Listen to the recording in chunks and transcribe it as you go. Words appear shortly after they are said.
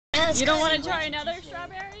You don't want to try another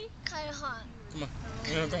strawberry? Kind of hot. Come on.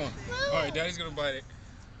 Yeah, come on. All right, Daddy's gonna bite it.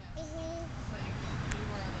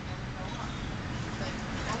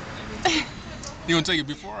 You want to take it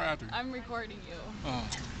before or after? I'm recording you. Oh.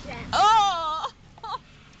 Oh!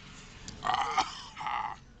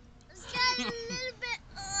 It's got a little bit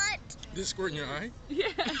hot. Did it squirt in your eye? Yeah.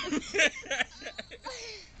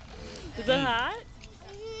 Is it hot?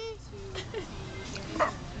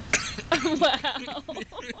 Wow.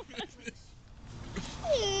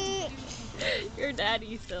 Your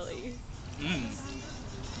daddy's silly. Daddy,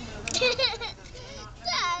 you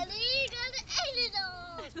gotta eat it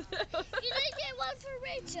all. You didn't get one for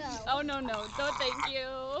Rachel. Oh, no, no. Don't thank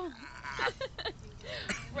you.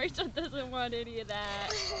 Rachel doesn't want any of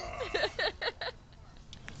that.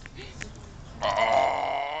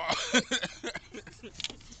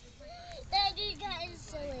 Daddy got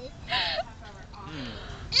silly.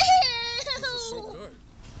 This is so good.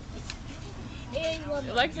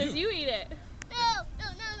 Alexis, you eat it. No.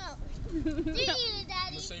 You eat it, I'm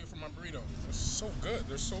Daddy. gonna save it for my burrito. They're so good.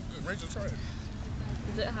 They're so good. Rachel, try it.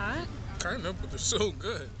 Is it hot? Kind of, but they're so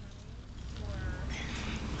good.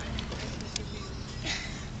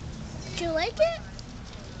 Do you like it?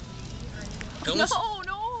 No, no,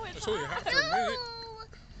 it's It's only hot for a minute. No.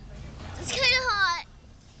 It's kind of hot.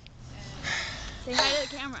 Say hi to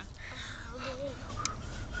the camera.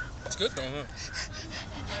 It's good though, huh?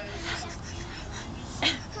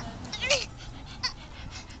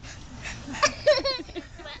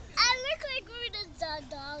 I look like we're the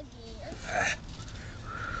doggy.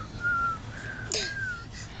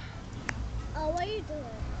 Oh, what are you doing?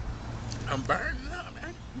 I'm burning up,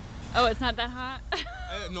 man. Oh, it's not that hot?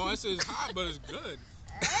 No, I said it's hot, but it's good.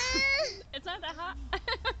 It's not that hot?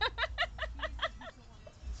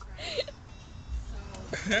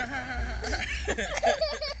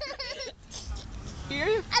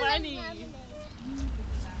 You're funny.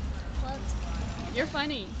 You're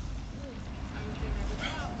funny.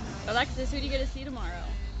 Alexis, who do you get to see tomorrow?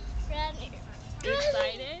 Granny. You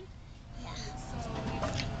excited? Yeah.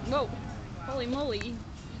 Whoa. Holy moly.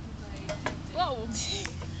 Whoa.